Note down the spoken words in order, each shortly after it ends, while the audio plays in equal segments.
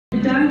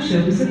show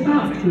is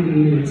about 20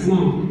 minutes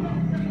long.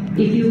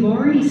 If you've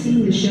already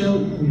seen the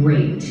show,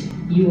 great.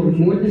 You are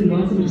more than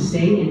welcome to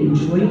stay and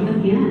enjoy it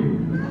again.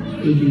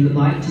 If you would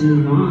like to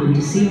move on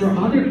to see our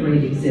other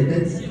great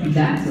exhibits,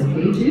 that's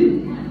okay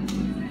too.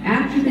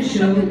 After the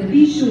show,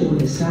 be sure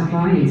to stop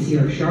by and see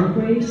our shark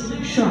rays,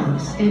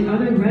 sharks, and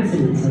other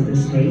residents of the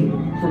state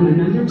from a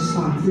number of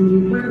spots in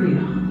the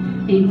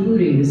aquarium,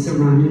 including the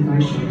Surrounded by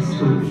Sharks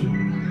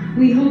tunnel.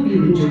 We hope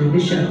you enjoy the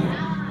show.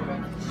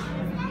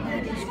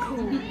 That is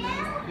cool.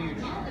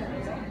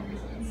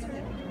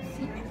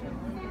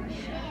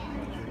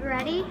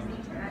 Ready?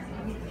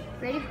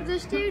 Ready for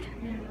this, dude?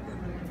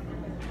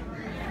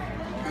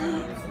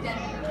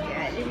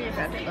 Yeah, this is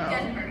about to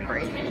go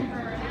crazy.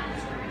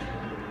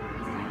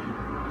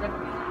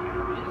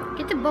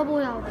 Get the bubble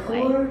out of the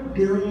way. 4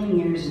 billion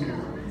years ago,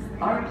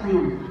 our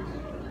planet,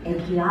 a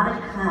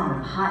chaotic cloud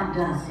of hot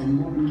dust and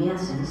molten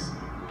gases,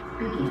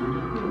 began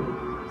to cool.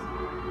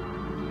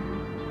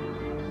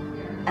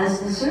 As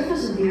the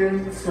surface of the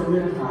Earth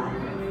solidified,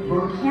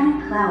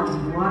 volcanic clouds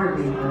of water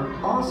vapor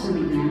also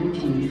began to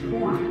change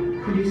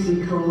form,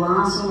 producing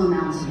colossal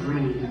amounts of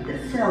rain that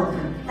fell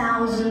for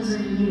thousands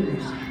of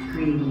years,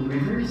 creating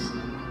rivers,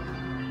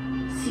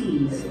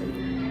 seas,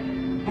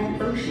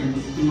 and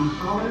oceans in the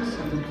hollows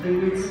of the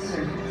planet's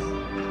surface.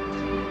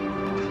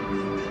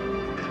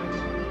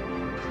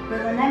 For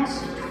the next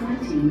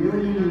 20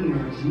 million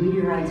years,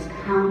 meteorites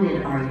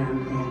pounded our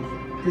young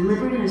planet,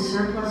 delivering a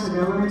surplus of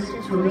elements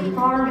from the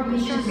far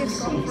reaches of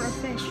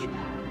space.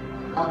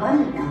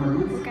 Abundant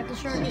elements,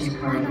 such as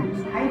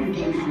carbon,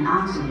 hydrogen, and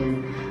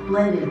oxygen,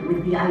 blended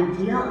with the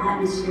ideal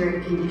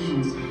atmospheric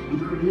conditions and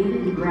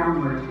created the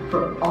groundwork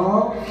for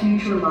all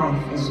future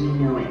life as we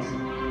know it.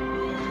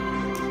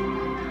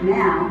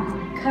 Now,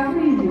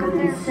 covering more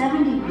than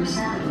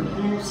 70% of the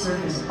planet's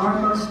surface, our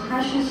most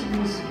precious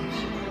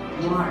resource,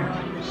 water,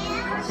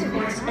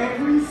 supports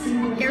every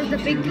single There's the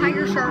big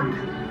tiger shark.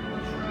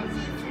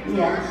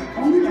 Yet,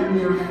 only a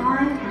mere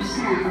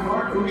 5% of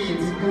our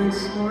oceans have been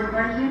explored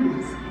by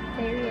humans,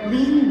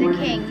 leaving more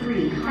than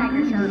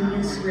 300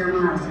 million square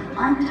miles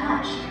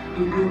untouched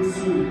and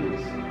unseen.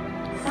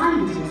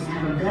 Scientists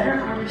have a better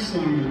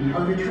understanding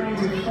of the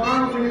transit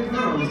faraway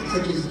worlds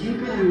such as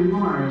Jupiter and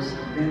Mars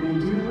than they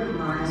do what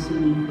lies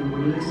beneath the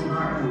waves of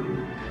our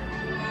own.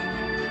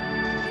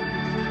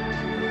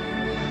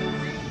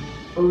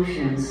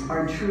 Oceans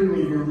are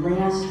truly the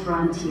last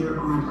frontier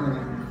on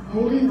Earth,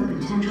 holding the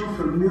potential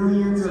for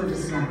millions of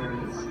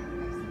discoveries.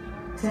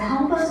 To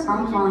help us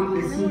unlock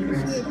the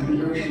secrets of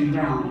the ocean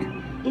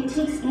realm, it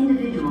takes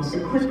individuals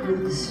equipped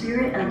with the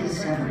spirit of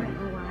discovery,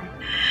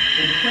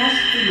 the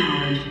quest for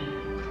knowledge,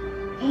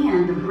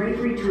 and the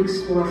bravery to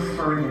explore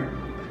further,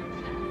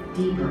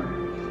 deeper,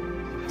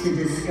 to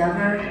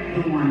discover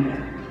the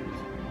wonder.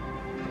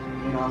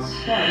 It all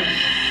starts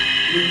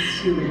with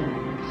scuba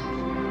divers.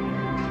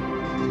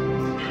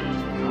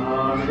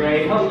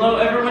 Alright, hello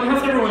everyone,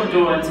 how's everyone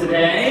doing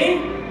today?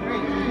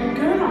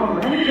 Good,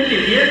 alright, good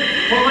to hear.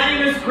 Well, my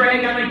name is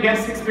Greg, I'm a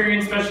guest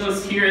experience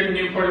specialist here at the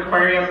Newport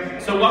Aquarium.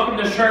 So welcome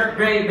to Shark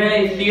Bay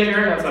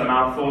Theater, that's a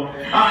mouthful.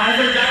 As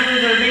our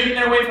divers are making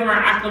their way from our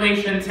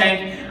acclimation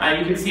tank,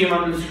 you can see them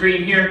on the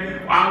screen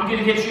here. I'm going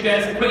to get you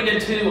guys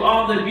acquainted to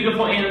all the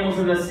beautiful animals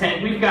in this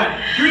tank. We've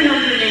got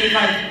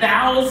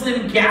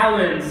 385,000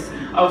 gallons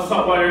of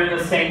salt water in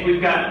this tank.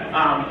 We've got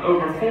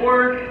over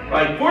four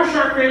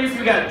shark rays.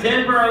 We got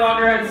Denver, our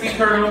loggerhead sea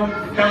turtle,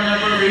 coming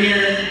up over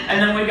here,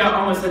 and then we got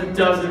almost a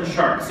dozen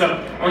sharks. So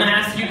I want to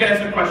ask you guys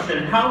a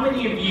question. How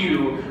many of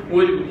you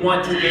would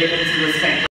want to get into this tank?